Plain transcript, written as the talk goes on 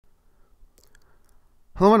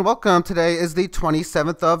Hello and welcome. Today is the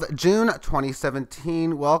 27th of June,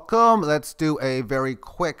 2017. Welcome. Let's do a very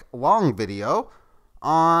quick, long video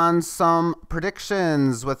on some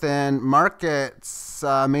predictions within markets,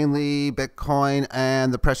 mainly Bitcoin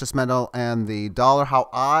and the precious metal and the dollar, how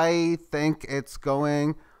I think it's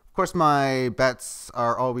going. Of course, my bets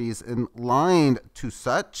are always in line to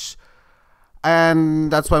such.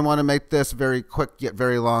 And that's why I want to make this very quick yet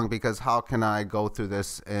very long, because how can I go through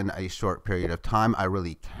this in a short period of time? I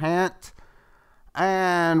really can't.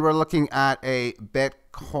 And we're looking at a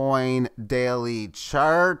Bitcoin daily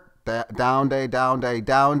chart. Down day, down day,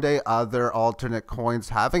 down day. Other alternate coins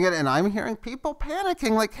having it. And I'm hearing people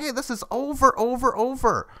panicking like, hey, this is over.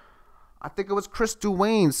 I think it was Chris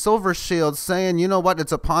Duane, Silver Shield, saying, you know what?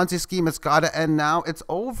 It's a Ponzi scheme. It's got to end now. It's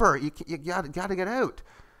over. You got to get out.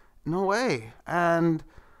 No way. And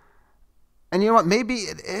you know what? Maybe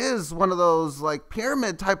it is one of those like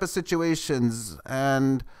pyramid type of situations.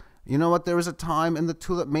 And you know what? There was a time in the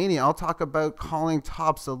Tulip Mania. I'll talk about calling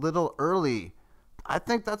tops a little early. I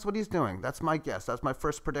think that's what he's doing. That's my guess. That's my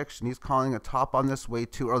first prediction. He's calling a top on this way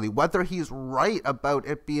too early. Whether he's right about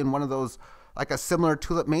it being one of those like a similar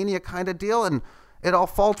Tulip Mania kind of deal and it all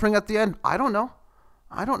faltering at the end, I don't know.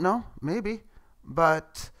 Maybe.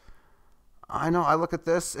 But I know I look at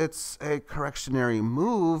this, it's a correctionary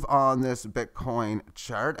move on this Bitcoin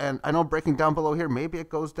chart. And I know breaking down below here, maybe it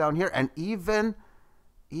goes down here. And even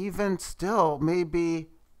still, maybe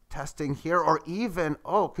testing here, or even,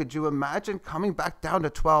 oh, could you imagine coming back down to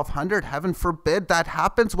 1200? Heaven forbid that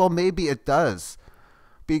happens. Well, maybe it does.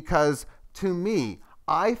 Because to me,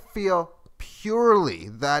 I feel purely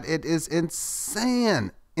that it is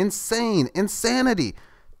insanity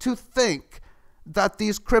to think that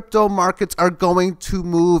these crypto markets are going to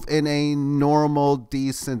move in a normal,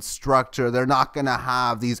 decent structure. They're not going to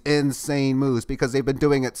have these insane moves because they've been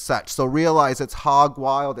doing it such. So realize it's hog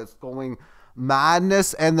wild. It's going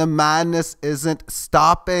madness, and the madness isn't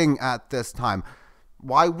stopping at this time.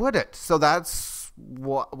 Why would it? So that's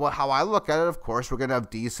how I look at it. Of course, we're going to have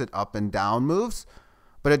decent up and down moves,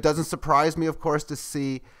 but it doesn't surprise me, of course, to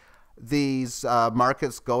see these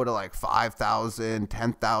markets go to like 5,000,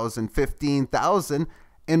 10,000, 15,000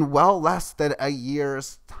 in well less than a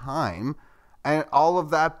year's time. And all of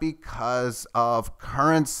that because of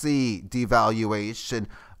currency devaluation,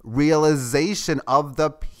 realization of the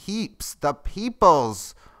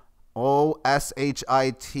people's. Oh,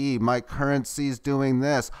 SHIT, my currency's doing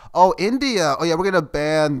this. Oh, India. Oh, yeah, we're going to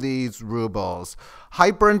ban these rubles.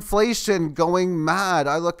 Hyperinflation going mad.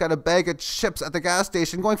 I look at a bag of chips at the gas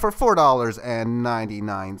station going for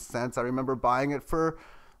 $4.99. I remember buying it for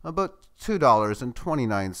about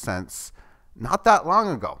 $2.29 not that long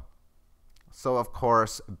ago. So, of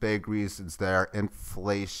course, big reasons there.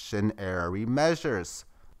 Inflationary measures.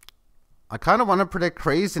 I kind of want to predict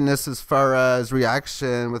craziness as far as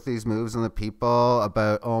reaction with these moves and the people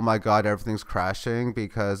about, oh my God, everything's crashing,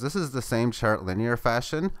 because this is the same chart linear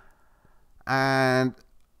fashion. And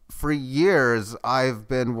for years, I've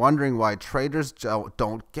been wondering why traders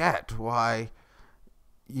don't get why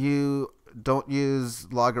you don't use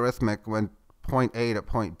logarithmic when point A to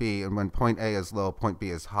point B, and when point A is low, point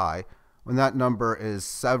B is high. When that number is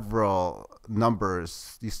several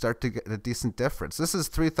numbers, you start to get a decent difference. This is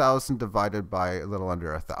 3,000 divided by a little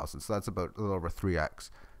under 1,000. So that's about a little over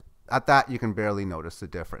 3x. At that, you can barely notice the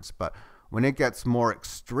difference. But when it gets more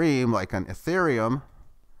extreme, like on Ethereum,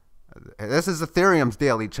 this is Ethereum's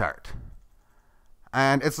daily chart.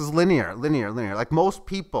 And it's linear. Like most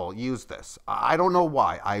people use this. I don't know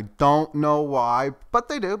why. But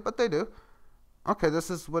they do. Okay, this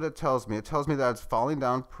is what it tells me. It tells me that it's falling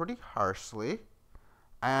down pretty harshly,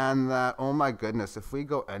 and that, oh my goodness, if we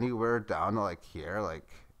go anywhere down to like here, like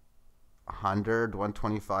 100,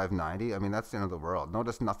 125, 90, I mean, that's the end of the world.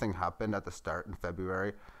 Notice nothing happened at the start in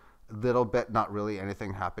February. A little bit, not really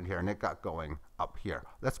anything happened here, and it got going up here.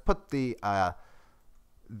 Let's put the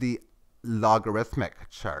logarithmic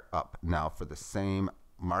chart up now for the same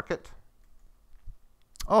market.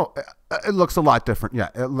 Oh, it looks a lot different. Yeah,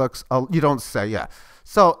 it looks, you don't say, yeah.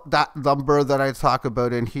 So that number that I talk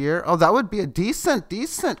about in here, oh, that would be a decent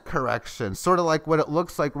correction, sort of like what it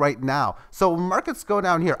looks like right now. So when markets go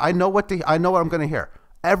down here, I know what I'm going to hear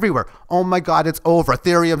everywhere. Oh my God, it's over.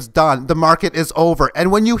 Ethereum's done. The market is over.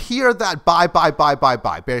 And when you hear that, buy,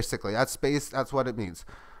 basically, that's what it means.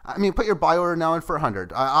 I mean, put your buy order now in for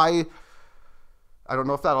 100. I don't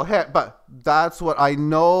know if that'll hit, but that's what I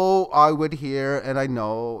know I would hear, and I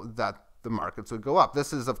know that the markets would go up.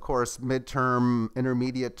 This is, of course, midterm,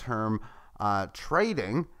 intermediate term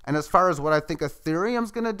trading. And as far as what I think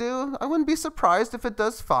Ethereum's going to do, I wouldn't be surprised if it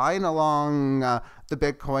does fine along the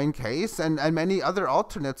Bitcoin case, and many other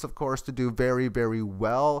alternates, of course, to do very, very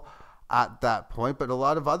well at that point. But a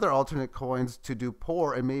lot of other alternate coins to do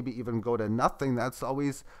poor and maybe even go to nothing. That's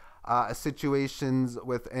always situations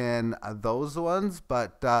within those ones.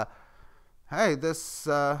 But hey, this,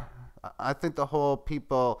 I think the whole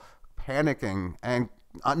people panicking and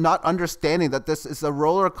not understanding that this is a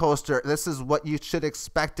roller coaster. This is what you should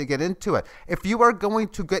expect to get into it. If you are going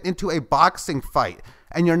to get into a boxing fight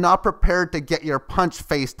and you're not prepared to get your punch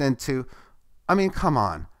faced into, I mean, come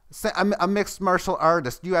on. A mixed martial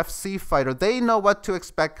artist, UFC fighter, they know what to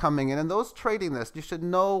expect coming in. And those trading this, you should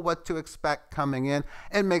know what to expect coming in.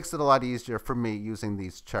 It makes it a lot easier for me using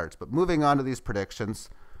these charts. But moving on to these predictions,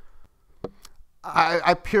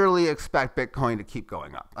 I purely expect Bitcoin to keep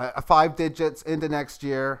going up. 5 digits into next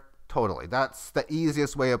year, totally. That's the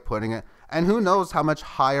easiest way of putting it. And who knows how much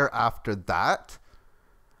higher after that.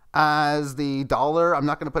 As the dollar, I'm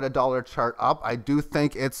not going to put a dollar chart up. I do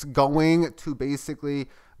think it's going to basically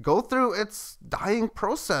go through its dying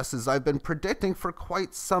processes I've been predicting for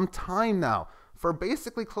quite some time now. For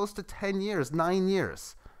basically close to 10 years, 9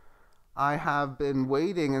 years. I have been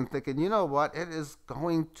waiting and thinking, you know what, it is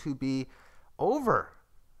going to be over.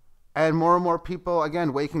 And more people,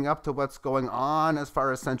 again, waking up to what's going on as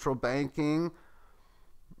far as central banking.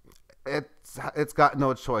 It's got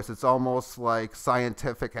no choice. It's almost like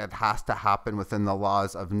scientific. It has to happen within the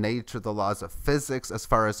laws of nature, the laws of physics, as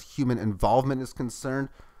far as human involvement is concerned.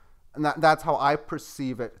 And that's how I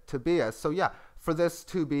perceive it to be as. So yeah, for this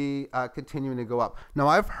to be continuing to go up. Now,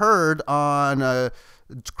 I've heard on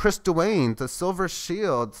Chris Duane, the Silver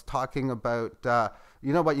Shields, talking about,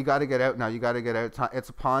 you know what, you got to get out now. You got to get out. It's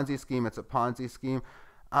a Ponzi scheme. It's a Ponzi scheme.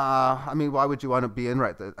 I mean, why would you want to be in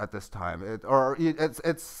right at this time?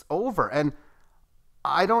 It's over. And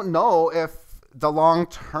I don't know if the long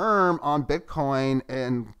term on Bitcoin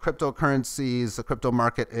and cryptocurrencies, the crypto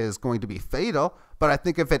market, is going to be fatal. But I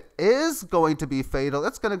think if it is going to be fatal,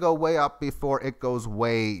 it's going to go way up before it goes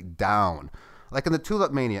way down. Like in the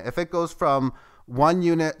Tulip Mania, if it goes from 1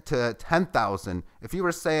 unit to 10,000, if you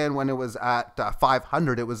were saying when it was at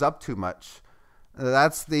 500, it was up too much.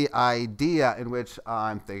 That's the idea in which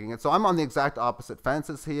I'm thinking it. So I'm on the exact opposite fence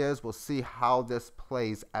as he is. We'll see how this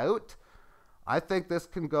plays out. I think this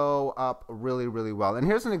can go up really, really well. And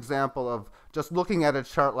here's an example of just looking at a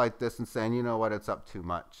chart like this and saying, you know what, it's up too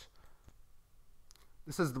much.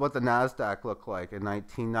 This is what the NASDAQ looked like in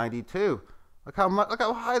 1992. Look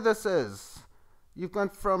how high this is. You've gone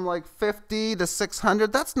from like 50 to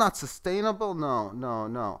 600. That's not sustainable.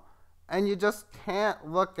 No. And you just can't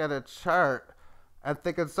look at a chart and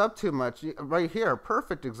think it's up too much. Right here,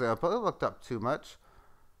 perfect example. It looked up too much.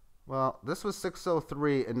 Well, this was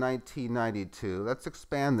 603 in 1992. Let's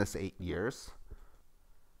expand this 8 years.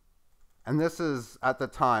 And this is at the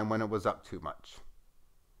time when it was up too much.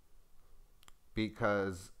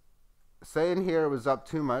 Because saying here it was up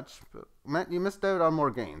too much meant you missed out on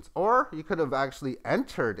more gains. Or you could have actually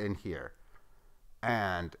entered in here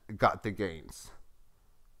and got the gains.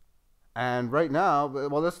 And right now,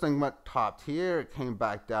 well, this thing went topped here, it came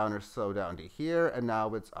back down or so down to here, and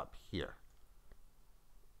now it's up here.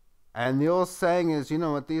 And the old saying is, you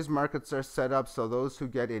know what, these markets are set up so those who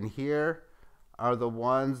get in here are the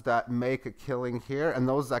ones that make a killing here, and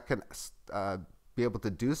those that can be able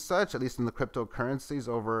to do such, at least in the cryptocurrencies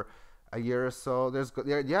over a year or so, there's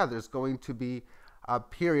going to be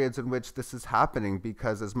periods in which this is happening,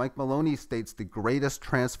 because as Mike Maloney states, the greatest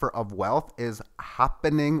transfer of wealth is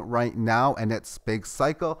happening right now, and its big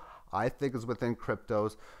cycle, I think, is within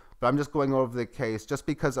cryptos. But I'm just going over the case. Just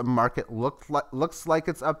because a market looks like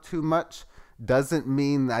it's up too much doesn't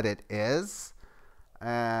mean that it is.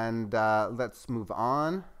 And let's move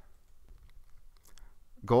on.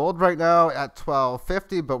 Gold right now at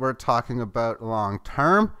 $12.50, but we're talking about long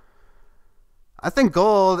term. I think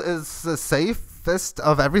gold is the safest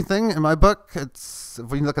of everything in my book. It's,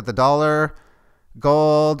 if we look at the dollar,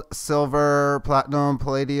 gold, silver, platinum,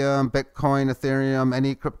 palladium, Bitcoin, Ethereum,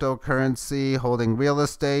 any cryptocurrency holding real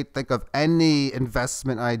estate, think of any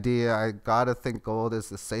investment idea. I gotta think gold is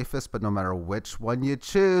the safest, but no matter which one you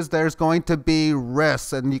choose, there's going to be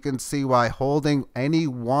risks, and you can see why holding any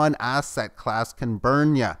one asset class can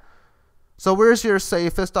burn you. So where's your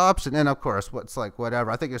safest option? And of course, whatever.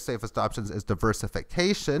 I think your safest option is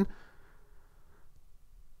diversification.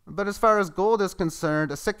 But as far as gold is concerned,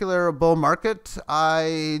 a secular bull market,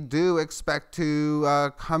 I do expect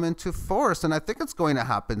to come into force, and I think it's going to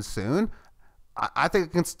happen soon. I think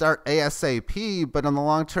it can start ASAP, but in the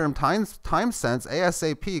long-term time sense,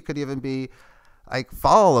 ASAP could even be like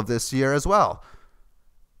fall of this year as well.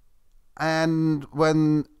 And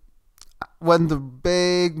when the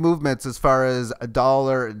big movements as far as a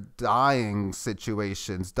dollar dying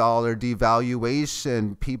situations, dollar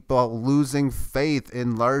devaluation, people losing faith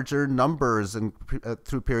in larger numbers and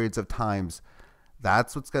through periods of times,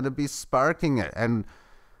 that's what's going to be sparking it. And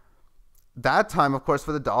that time, of course,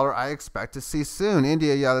 for the dollar, I expect to see soon.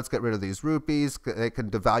 India, yeah, let's get rid of these rupees. They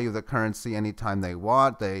can devalue the currency anytime they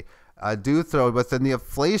want. They do throw within the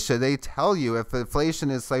inflation. They tell you if inflation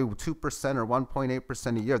is say 2% or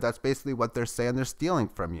 1.8% a year, that's basically what they're saying they're stealing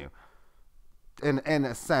from you, in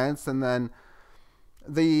a sense. And then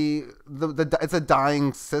it's a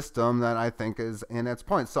dying system that I think is in its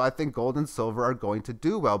point. So I think gold and silver are going to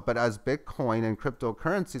do well, but as Bitcoin and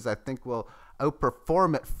cryptocurrencies, I think will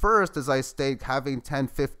outperform at first, as I state, having 10,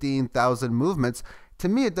 15,000 movements. To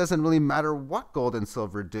me, it doesn't really matter what gold and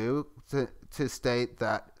silver do to state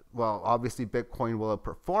that. Well, obviously Bitcoin will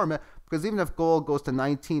outperform it, because even if gold goes to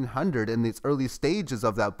 1900 in these early stages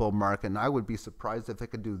of that bull market, and I would be surprised if it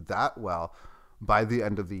could do that well by the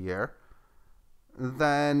end of the year,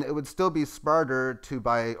 then it would still be smarter to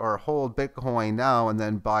buy or hold Bitcoin now and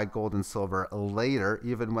then buy gold and silver later,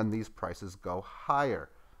 even when these prices go higher.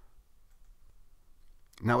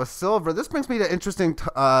 Now with silver, this brings me to an interesting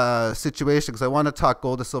situation, because I want to talk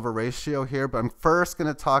gold to silver ratio here, but I'm first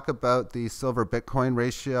going to talk about the silver Bitcoin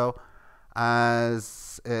ratio,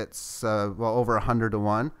 as it's over 100 to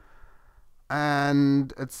 1.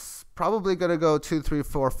 And it's probably going to go 2, 3,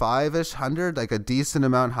 4, 5-ish, 100, like a decent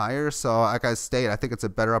amount higher. So like I state, I think it's a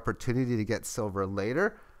better opportunity to get silver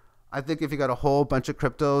later. I think if you got a whole bunch of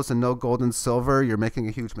cryptos and no gold and silver, you're making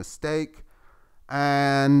a huge mistake.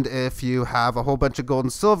 And if you have a whole bunch of gold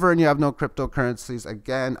and silver and you have no cryptocurrencies,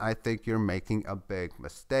 again, I think you're making a big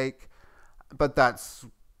mistake. But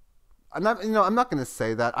I'm not going to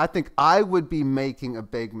say that. I think I would be making a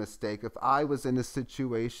big mistake if I was in a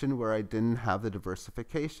situation where I didn't have the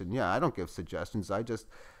diversification. Yeah, I don't give suggestions. I just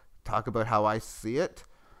talk about how I see it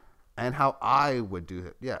and how I would do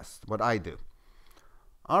it. Yes, what I do.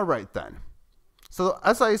 All right, then. So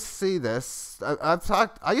as I see this,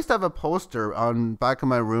 I used to have a poster on back in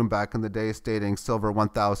my room back in the day stating silver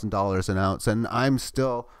 $1,000 an ounce, and I'm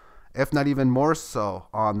still, if not even more so,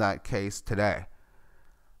 on that case today.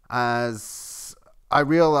 As I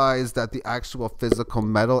realize that the actual physical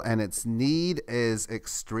metal and its need is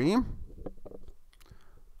extreme,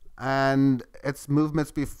 and its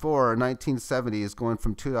movements before 1970 is going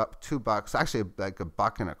from $2, actually like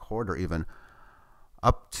 $1.25 even,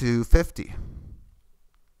 up to 50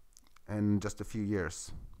 in just a few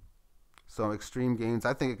years. So extreme gains.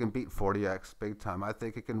 I think it can beat 40x big time. I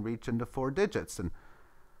think it can reach into 4 digits. And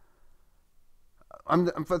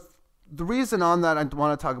the reason on that, I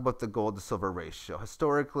want to talk about the gold to silver ratio.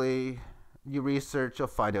 Historically, you research, you'll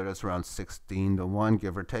find out it's around 16 to 1,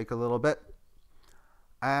 give or take a little bit.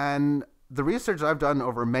 And the research I've done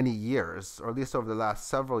over many years, or at least over the last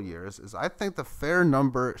several years, is I think the fair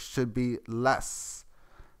number should be less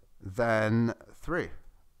than 3.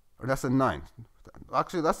 Or less than 9.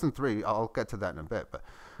 Actually, less than 3. I'll get to that in a bit, but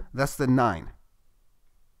less than 9.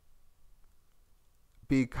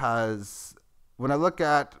 Because when I look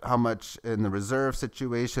at how much in the reserve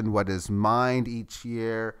situation, what is mined each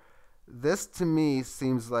year, this to me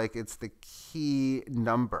seems like it's the key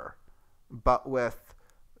number. But with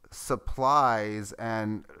supplies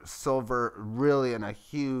and silver really in a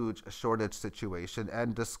huge shortage situation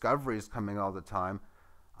and discoveries coming all the time,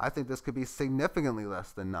 I think this could be significantly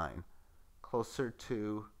less than 9. Closer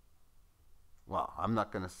to, well, I'm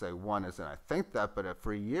not going to say 1 as in I think that, but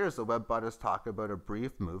for years the web bot has talked about a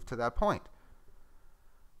brief move to that point.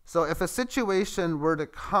 So if a situation were to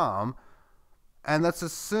come, and let's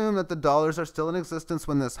assume that the dollars are still in existence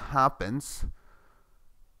when this happens,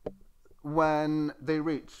 when they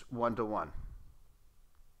reach 1 to 1.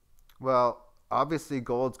 Well, obviously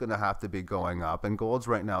gold's going to have to be going up, and gold's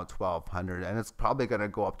right now at 1,200, and it's probably going to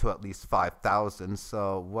go up to at least 5,000.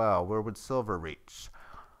 So, well, where would silver reach?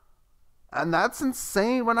 And that's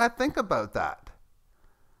insane when I think about that.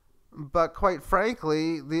 But quite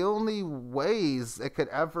frankly, the only ways it could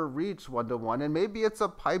ever reach 1 to 1, and maybe it's a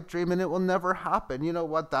pipe dream and it will never happen. You know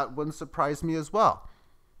what? That wouldn't surprise me as well.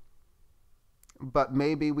 But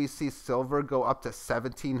maybe we see silver go up to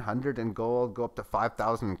 1,700 and gold go up to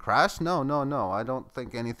 5,000 and crash? No. I don't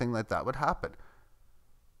think anything like that would happen.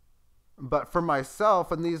 But for myself,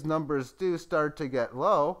 when these numbers do start to get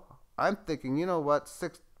low, I'm thinking, you know what?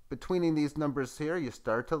 Between these numbers here, you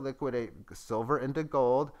start to liquidate silver into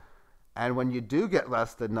gold. And when you do get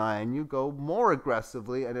less than 9, you go more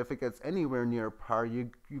aggressively. And if it gets anywhere near par, you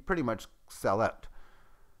pretty much sell out.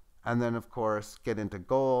 and then of course get into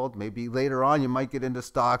gold. Maybe later on you might get into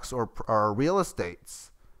stocks or real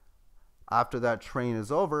estates after that train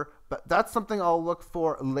is over, but that's something I'll look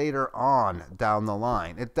for later on down the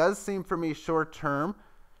line. It does seem for me short term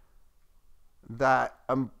that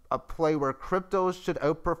a play where cryptos should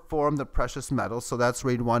outperform the precious metals, so that's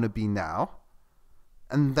where you'd want to be now.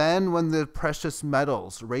 And then when the precious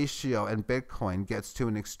metals ratio and Bitcoin gets to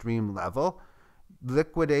an extreme level,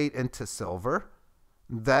 liquidate into silver.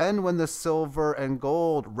 Then when the silver and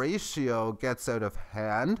gold ratio gets out of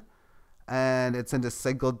hand and it's into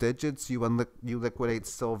single digits, you liquidate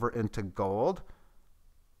silver into gold.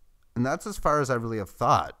 And that's as far as I really have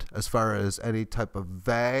thought, as far as any type of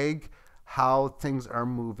vague how things are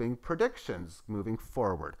moving predictions moving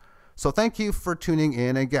forward. So thank you for tuning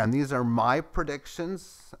in. Again, these are my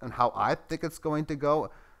predictions and how I think it's going to go.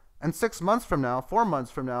 And 6 months from now, 4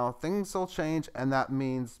 months from now, things will change, and that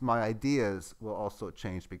means my ideas will also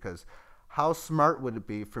change, because how smart would it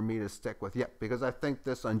be for me to stick with, because I think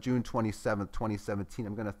this on June 27th, 2017,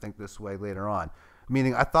 I'm going to think this way later on.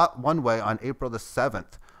 Meaning I thought one way on April the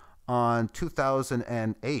 7th on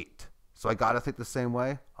 2008. So I got to think the same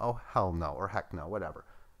way? Oh, hell no, or heck no, whatever.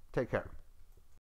 Take care.